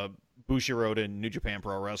of Bushiroad and New Japan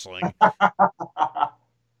Pro Wrestling.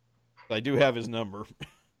 I do have his number.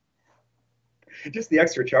 Just the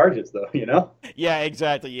extra charges, though, you know. Yeah,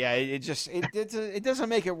 exactly. Yeah, it doesn't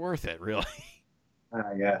make it worth it, really.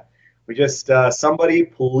 Yeah. We just, somebody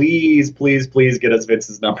please get us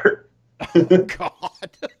Vince's number. Oh, God.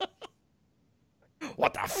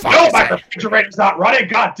 What the fuck? No, my refrigerator's not running,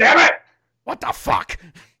 god damn it! What the fuck?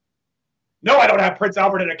 No, I don't have Prince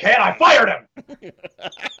Albert in a can, I fired him!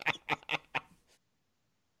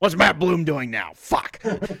 What's Matt Bloom doing now? Fuck.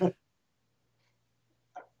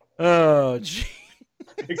 Oh, gee.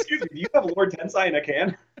 Excuse me, do you have Lord Tensai in a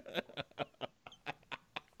can?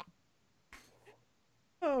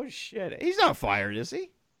 Oh, shit. He's not fired, is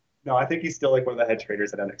he? No, I think he's still one of the head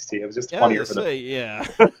traders at NXT. It was just funnier for them. Yeah.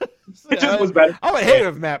 It just was better. I would hate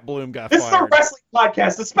if Matt Bloom got This fired. is a wrestling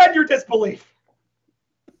podcast. Suspend your disbelief.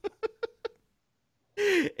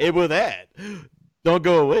 And with that, don't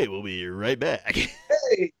go away. We'll be right back.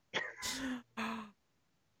 Hey.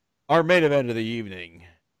 Our main event of the evening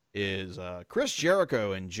is Chris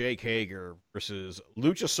Jericho and Jake Hager versus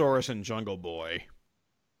Luchasaurus and Jungle Boy.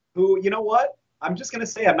 Who, you know what? I'm just going to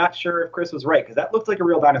say I'm not sure if Chris was right, because that looked like a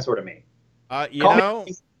real dinosaur to me. You know,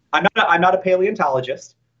 I'm not a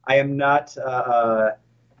paleontologist. I am not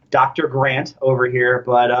Dr. Grant over here,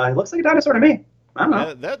 but it looks like a dinosaur to me. I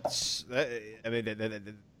don't know.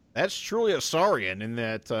 That's truly a saurian in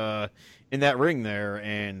that ring there,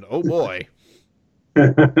 and oh boy.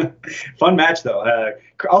 Fun match, though.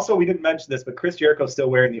 Also, we didn't mention this, but Chris Jericho's still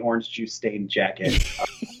wearing the orange juice stained jacket.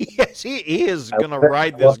 Yes, he is going to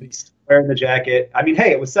ride this. He's wearing the jacket. I mean,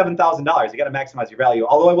 hey, it was $7,000. You got to maximize your value.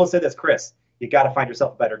 Although I will say this, Chris, you got to find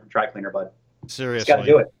yourself a better dry cleaner, bud. Seriously. You got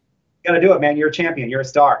to do it. You got to do it, man. You're a champion. You're a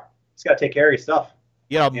star. Just got to take care of your stuff.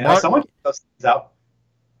 Yeah, someone get those things out.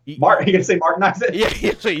 Martin, you gonna say Martinize it?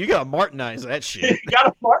 Yeah, so you got to Martinize that shit. You got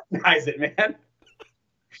to Martinize it, man.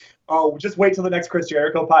 Oh, just wait till the next Chris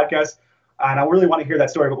Jericho podcast. And I really want to hear that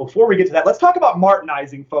story. But before we get to that, let's talk about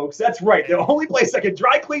Martinizing, folks. That's right. The only place that can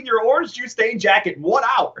dry clean your orange juice stained jacket in 1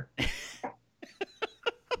 hour.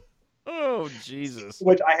 Oh, Jesus.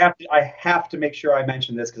 Which I have to make sure I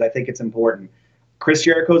mention this because I think it's important. Chris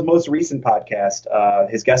Jericho's most recent podcast,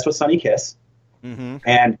 his guest was Sonny Kiss. Mm-hmm.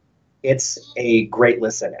 And it's a great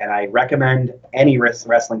listen, and I recommend any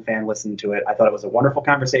wrestling fan listen to it. I thought it was a wonderful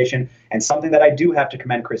conversation, and something that I do have to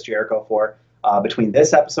commend Chris Jericho for between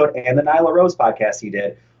this episode and the Nyla Rose podcast he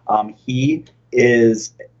did. He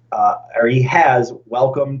is, or he has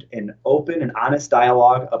welcomed an open and honest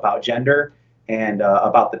dialogue about gender and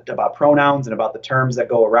about pronouns and about the terms that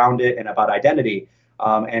go around it and about identity.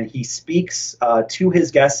 And he speaks to his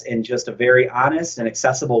guests in just a very honest and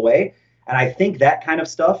accessible way. And I think that kind of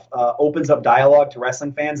stuff opens up dialogue to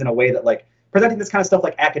wrestling fans in a way that, like, presenting this kind of stuff,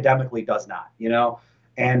 like, academically does not, you know?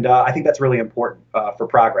 And I think that's really important for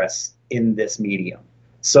progress in this medium.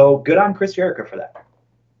 So good on Chris Jericho for that.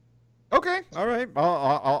 Okay, all right.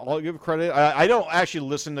 I'll give credit. I don't actually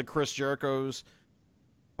listen to Chris Jericho's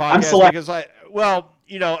podcast because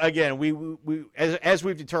again, we as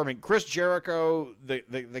we've determined, Chris Jericho,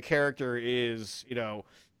 the character is,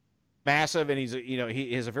 massive, and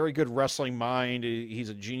he has a very good wrestling mind. He's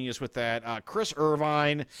a genius with that. Chris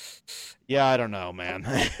Irvine, yeah, I don't know, man.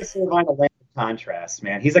 Chris Irvine, a land of contrast,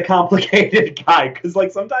 man. He's a complicated guy because,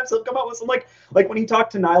 like, sometimes he'll come out with some, like when he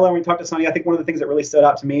talked to Nyla, when he talked to Sonny, I think one of the things that really stood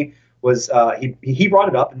out to me was he brought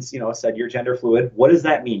it up and said, "You're gender fluid. What does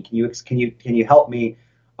that mean? Can you help me?"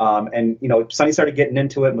 And Sonny started getting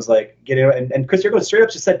into it and was like, and Chris Jericho straight up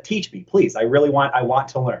just said, "Teach me, please. I want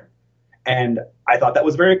to learn." And I thought that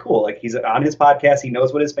was very cool. Like, he's on his podcast, he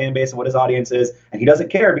knows what his fan base and what his audience is, and he doesn't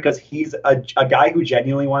care because he's a guy who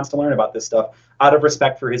genuinely wants to learn about this stuff out of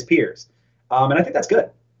respect for his peers. And I think that's good.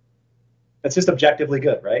 That's just objectively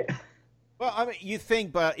good, right? Well, I mean, you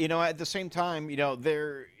think, but at the same time,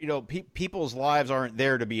 people's lives aren't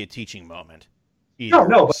there to be a teaching moment either.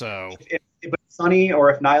 No. But so if Sonny or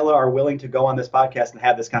if Nyla are willing to go on this podcast and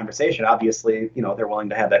have this conversation, obviously, they're willing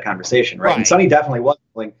to have that conversation, right? And Sonny definitely was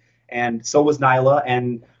willing, and so was Nyla.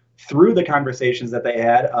 And through the conversations that they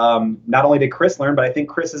had, not only did Chris learn, but I think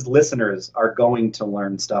Chris's listeners are going to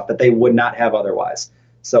learn stuff that they would not have otherwise.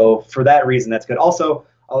 So for that reason, that's good. Also,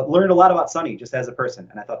 learned a lot about Sonny just as a person,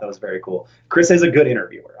 and I thought that was very cool. Chris is a good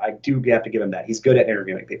interviewer. I do have to give him that. He's good at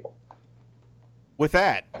interviewing people. With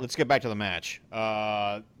that, let's get back to the match.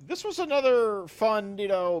 This was another fun,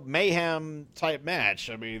 mayhem type match.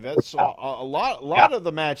 I mean, that's a lot of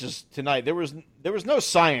the matches tonight. There was no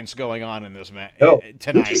science going on in this match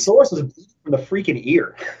tonight. Luchasaurus was bleeding from the freaking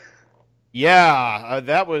ear. Yeah,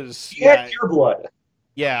 that was. He had ear blood.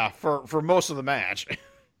 Yeah, for most of the match.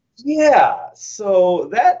 Yeah, so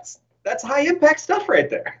that's high impact stuff right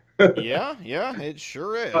there. yeah, it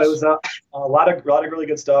sure is. It was a lot of really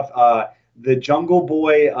good stuff. The Jungle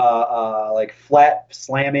Boy like flat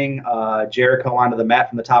slamming Jericho onto the mat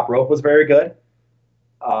from the top rope was very good.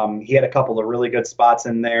 He had a couple of really good spots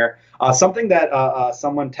in there. Something that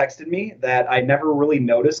someone texted me that I never really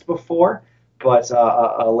noticed before, but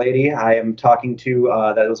a lady I am talking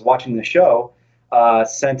to that was watching the show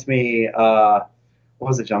sent me. What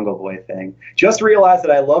was the Jungle Boy thing? Just realized that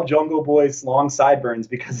I love Jungle Boy's long sideburns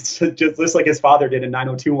because it's just like his father did in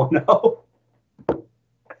 90210.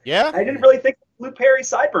 Yeah? I didn't really think Luke Perry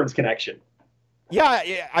sideburns connection. Yeah,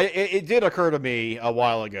 it did occur to me a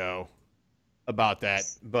while ago about that,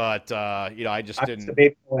 but I just didn't. I'm a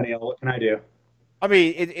baby millennial. What can I do? I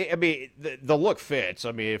mean, the look fits.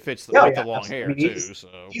 I mean, it fits the long hair too. So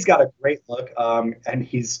he's got a great look, and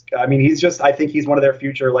I think he's one of their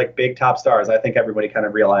future like big top stars. I think everybody kind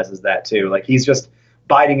of realizes that too. Like, he's just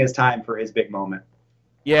biding his time for his big moment.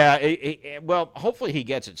 Yeah, well, hopefully he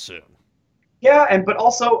gets it soon. Yeah, but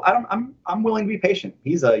also I'm willing to be patient.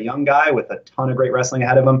 He's a young guy with a ton of great wrestling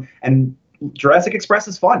ahead of him, and Jurassic Express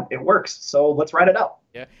is fun. It works, so let's ride it out.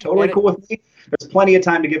 Yeah, totally cool with me. There's plenty of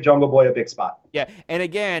time to give Jungle Boy a big spot. Yeah, and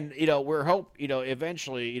again, we're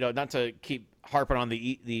eventually, not to keep harping on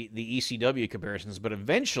the ECW comparisons, but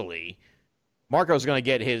eventually, Marco's going to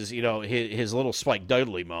get his, his little Spike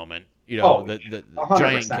Dudley moment. The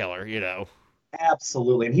giant killer.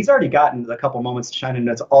 Absolutely, and he's already gotten a couple moments to shine, and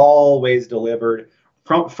it's always delivered.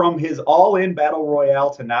 From his all-in battle royale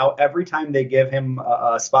to now, every time they give him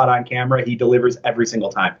a spot on camera, he delivers every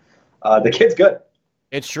single time. The kid's good.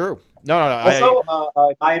 It's true. No.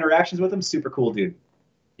 Also, my interactions with him, super cool dude.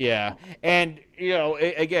 Yeah, and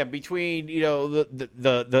again, between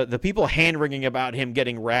the people hand-wringing about him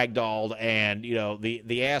getting ragdolled and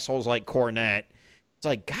the assholes like Cornette, it's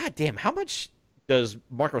like, goddamn, how much does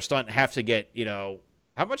Marco Stunt have to get?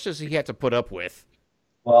 How much does he have to put up with?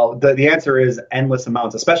 Well, the answer is endless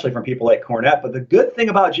amounts, especially from people like Cornette. But the good thing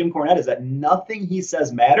about Jim Cornette is that nothing he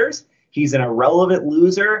says matters. He's an irrelevant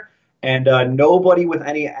loser, and nobody with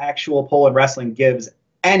any actual pull in wrestling gives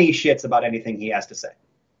any shits about anything he has to say.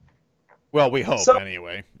 Well, we hope So,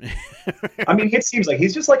 anyway. I mean, it seems like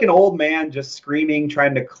he's just like an old man just screaming,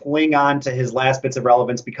 trying to cling on to his last bits of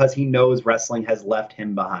relevance because he knows wrestling has left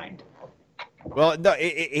him behind. Well, no,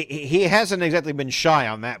 he hasn't exactly been shy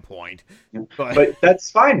on that point. But that's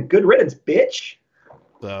fine. Good riddance, bitch.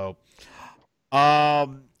 So,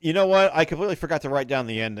 you know what? I completely forgot to write down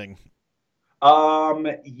the ending.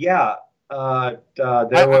 Yeah. There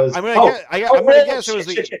was. I'm gonna guess it was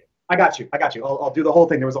the. Shit. I got you. I'll do the whole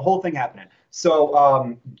thing. There was a whole thing happening.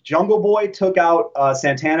 So, Jungle Boy took out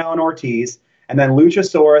Santana and Ortiz, and then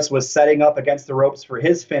Luchasaurus was setting up against the ropes for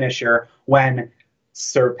his finisher when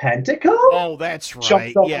Serpentico. Oh, that's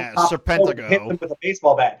right. Yeah, Serpentico hit him with a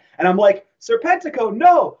baseball bat, and I'm like, Serpentico,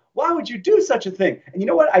 no! Why would you do such a thing? And you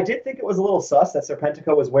know what? I did think it was a little sus that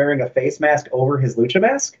Serpentico was wearing a face mask over his lucha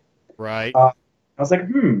mask. Right. I was like,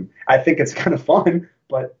 I think it's kind of fun,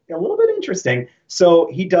 but a little bit interesting. So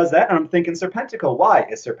he does that, and I'm thinking, Serpentico, why?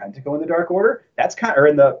 Is Serpentico in the Dark Order? That's kind of, or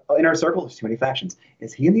in the Inner Circle? There's too many factions.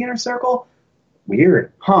 Is he in the Inner Circle?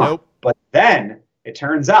 Weird, huh? Nope. But then it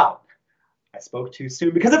turns out I spoke too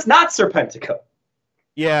soon because it's not Serpentico.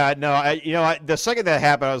 Yeah, no, the second that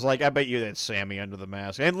happened, I was like, I bet you that's Sammy under the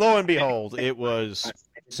mask. And lo and behold, it was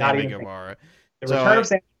Sammy Guevara. The return of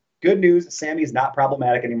Sammy. Good news, Sammy's not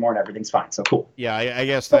problematic anymore, and everything's fine. So cool. Yeah, I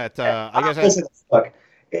guess that. Listen, look,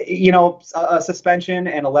 you know, a suspension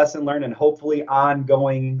and a lesson learned, and hopefully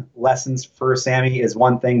ongoing lessons for Sammy is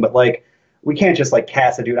one thing. But like, we can't just like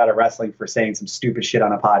cast a dude out of wrestling for saying some stupid shit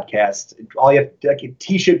on a podcast. All you have, like,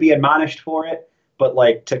 he should be admonished for it, but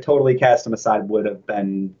like to totally cast him aside would have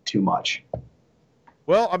been too much.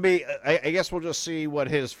 Well, I mean, I guess we'll just see what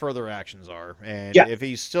his further actions are, and if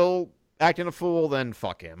he's still acting a fool, then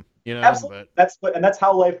fuck him. You know, absolutely. But That's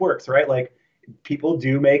how life works, right? Like, people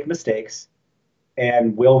do make mistakes,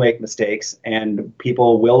 and will make mistakes, and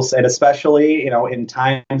people will, and especially, you know, in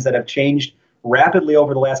times that have changed rapidly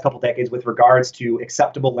over the last couple decades with regards to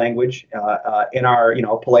acceptable language in our, you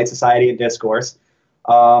know, polite society and discourse.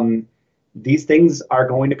 These things are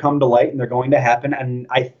going to come to light, and they're going to happen. And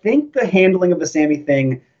I think the handling of the Sammy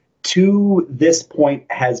thing to this point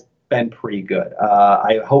has been pretty good.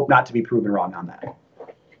 I hope not to be proven wrong on that.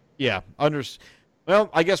 Yeah,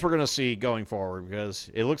 well, I guess we're going to see going forward,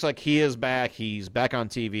 because it looks like he is back. He's back on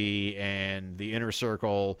TV, and the Inner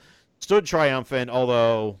Circle stood triumphant,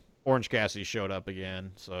 although Orange Cassidy showed up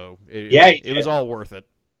again. So it was all worth it.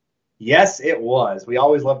 Yes, it was. We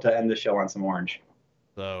always love to end the show on some orange.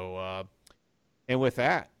 So, and with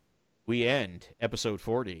that, we end episode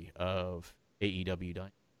 40 of AEW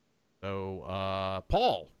Dynamite. So,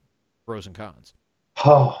 Paul, pros and cons.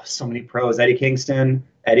 Oh, so many pros. Eddie Kingston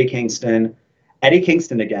again,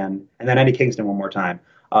 and then Eddie Kingston one more time.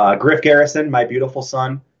 Griff Garrison, my beautiful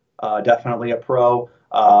son, definitely a pro.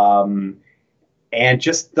 And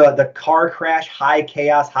just the car crash, high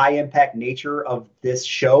chaos, high impact nature of this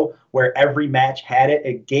show, where every match had it.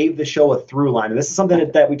 It gave the show a through line. And this is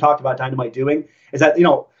something that we talked about Dynamite doing, is that, you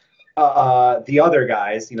know, the other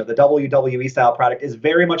guys, you know, the WWE style product is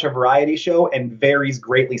very much a variety show and varies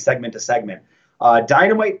greatly segment to segment.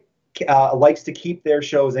 Dynamite likes to keep their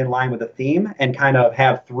shows in line with a theme and kind of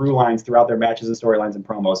have through lines throughout their matches and storylines and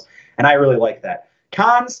promos. And I really like that.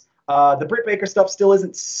 Cons, the Britt Baker stuff still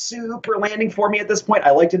isn't super landing for me at this point.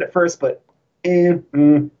 I liked it at first, but I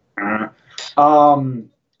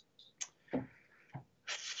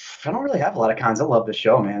don't really have a lot of cons. I love this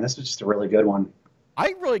show, man. This was just a really good one.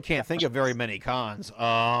 I really can't think of very many cons.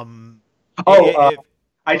 I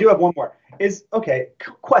do have one more.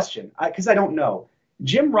 Question, because I don't know.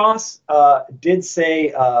 Jim Ross did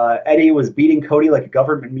say Eddie was beating Cody like a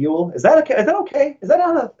government mule. Is that okay? Is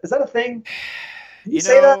that a thing? Did you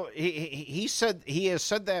say know, that? he has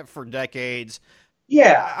said that for decades.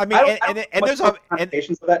 Yeah, I mean, and there's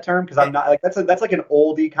connotations of that term, because I'm not like that's like an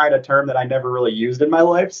oldie kind of term that I never really used in my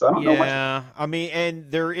life, so I don't know much. Yeah, I mean, and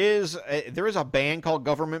there is a band called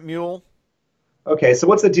Government Mule. Okay, so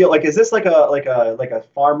what's the deal? Like, is this like a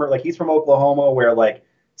farmer? Like, he's from Oklahoma, where like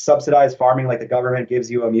subsidized farming, like the government gives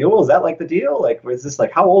you a mule? Is that like the deal? Like, is this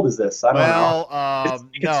like, how old is this? I don't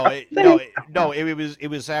know. No. It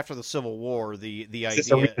was after the Civil War. The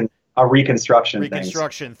idea. A reconstruction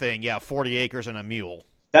thing. Yeah, 40 acres and a mule.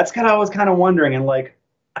 That's kind of, I was kind of wondering, and like,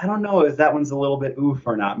 I don't know if that one's a little bit oof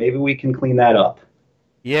or not. Maybe we can clean that up.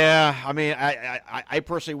 Yeah, I mean, I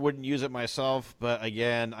personally wouldn't use it myself, but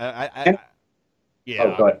again, yeah.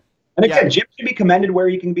 Oh, good. And again, Jim should be commended where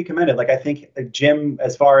he can be commended. Like, I think Jim,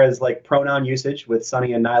 as far as like pronoun usage with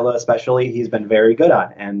Sonny and Nyla especially, he's been very good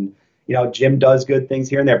on. And, you know, Jim does good things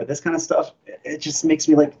here and there, but this kind of stuff, it just makes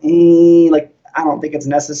me like, I don't think it's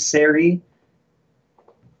necessary.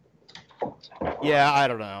 Yeah, I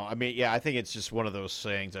don't know. I mean, yeah, I think it's just one of those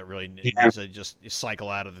things that really Yeah. needs to just cycle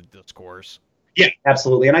out of the discourse. Yeah,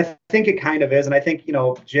 absolutely. And I think it kind of is. And I think,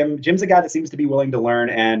 Jim's a guy that seems to be willing to learn.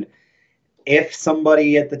 And if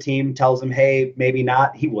somebody at the team tells him, hey, maybe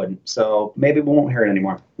not, he wouldn't. So maybe we won't hear it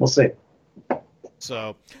anymore. We'll see.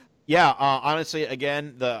 So, yeah, honestly,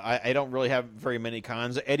 again, I don't really have very many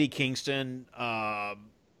cons. Eddie Kingston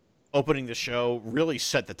opening the show really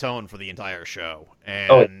set the tone for the entire show,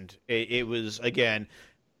 Oh, and it was, again,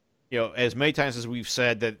 as many times as we've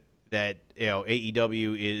said that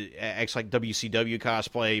AEW acts like WCW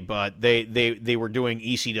cosplay, but they were doing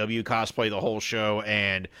ECW cosplay the whole show,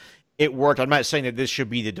 and it worked. I'm not saying that this should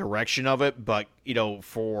be the direction of it, but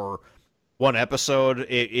for one episode,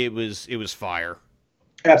 it was fire.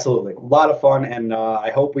 absolutely. A lot of fun. And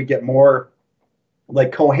I hope we get more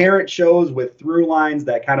like coherent shows with through lines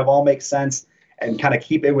that kind of all make sense and kind of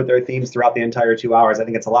keep it with their themes throughout the entire 2 hours. I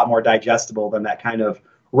think it's a lot more digestible than that kind of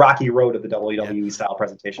rocky road of the WWE style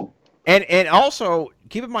presentation. And also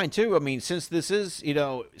keep in mind too. I mean, since this is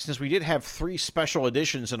since we did have 3 special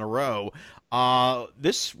editions in a row,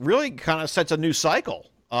 this really kind of sets a new cycle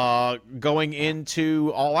going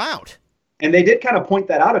into All Out. And they did kind of point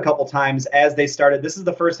that out a couple times as they started. This is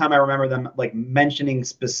the first time I remember them like mentioning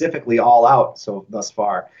specifically All Out so thus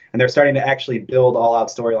far, and they're starting to actually build All Out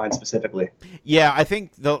storyline specifically. Yeah, I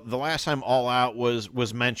think the last time All Out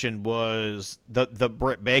was mentioned was the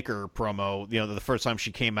Britt Baker promo. The first time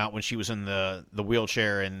she came out when she was in the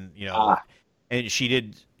wheelchair, and and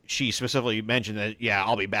she specifically mentioned that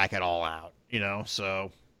I'll be back at All Out. So.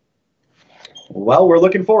 Well, we're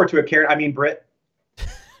looking forward to it, Karen. I mean, Britt.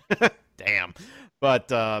 Damn.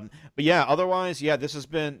 But yeah, otherwise,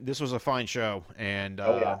 this was a fine show, and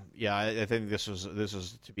I think this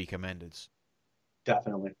is to be commended.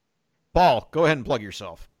 Definitely. Paul, go ahead and plug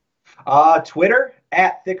yourself. Twitter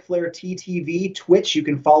at ThickFlareTTV. Twitch, you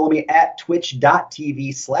can follow me at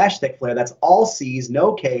twitch.tv/ThickFlare. That's all C's,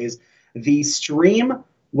 no K's. The stream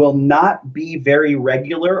will not be very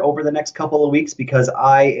regular over the next couple of weeks because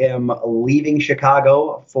I am leaving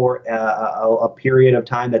Chicago for a period of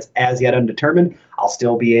time that's as yet undetermined. I'll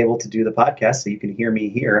still be able to do the podcast, so you can hear me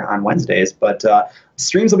here on Wednesdays, but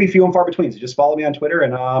streams will be few and far between, so just follow me on Twitter,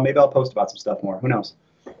 and maybe I'll post about some stuff more. Who knows?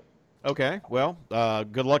 Okay, well,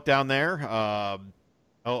 good luck down there.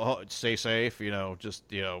 Stay safe,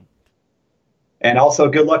 And also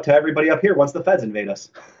good luck to everybody up here once the feds invade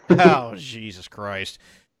us. Oh, Jesus Christ.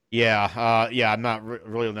 Yeah, I'm not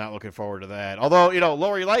really not looking forward to that. Although,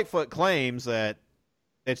 Lori Lightfoot claims that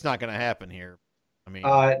it's not going to happen here. I mean,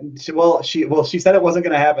 she said it wasn't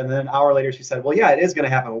going to happen. And then an hour later, she said, "Well, yeah, it is going to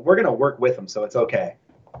happen. We're going to work with them, so it's okay."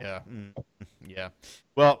 Yeah, yeah.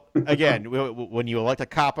 Well, again, when you elect a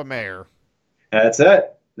cop a mayor, that's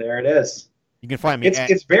it. There it is. You can find me.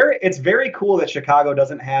 It's very cool that Chicago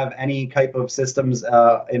doesn't have any type of systems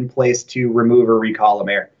in place to remove or recall a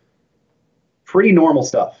mayor. Pretty normal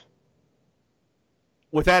stuff.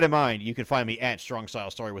 With that in mind, you can find me at Strong Style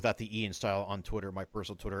Story without the E in style on Twitter, my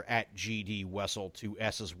personal Twitter at GD Wessel, 2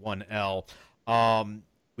 S's, 1 L.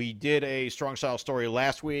 We did a Strong Style Story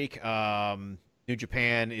last week. New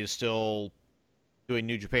Japan is still doing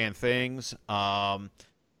New Japan things. I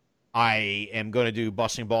am going to do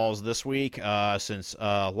Busting Balls this week since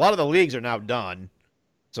a lot of the leagues are now done.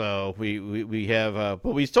 So we have,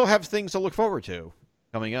 but we still have things to look forward to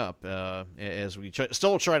coming up as we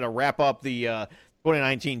still try to wrap up the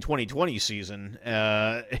 2019-2020 season,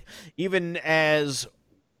 even as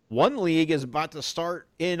one league is about to start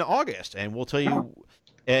in August, and we'll tell you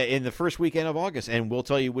in the first weekend of August, and we'll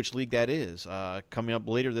tell you which league that is coming up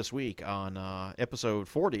later this week on episode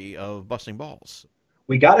 40 of Busting Balls.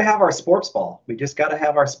 We got to have our sports ball. We just got to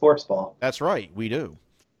have our sports ball. That's right, we do.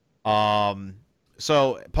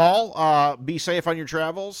 So, Paul, be safe on your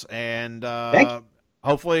travels, and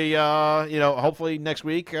hopefully, hopefully next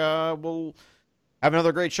week we'll have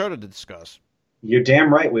another great show to discuss. You're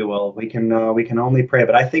damn right we will. We can only pray,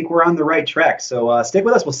 but I think we're on the right track. So stick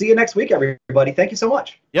with us. We'll see you next week, everybody. Thank you so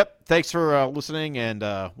much. Yep. Thanks for listening, and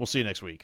we'll see you next week.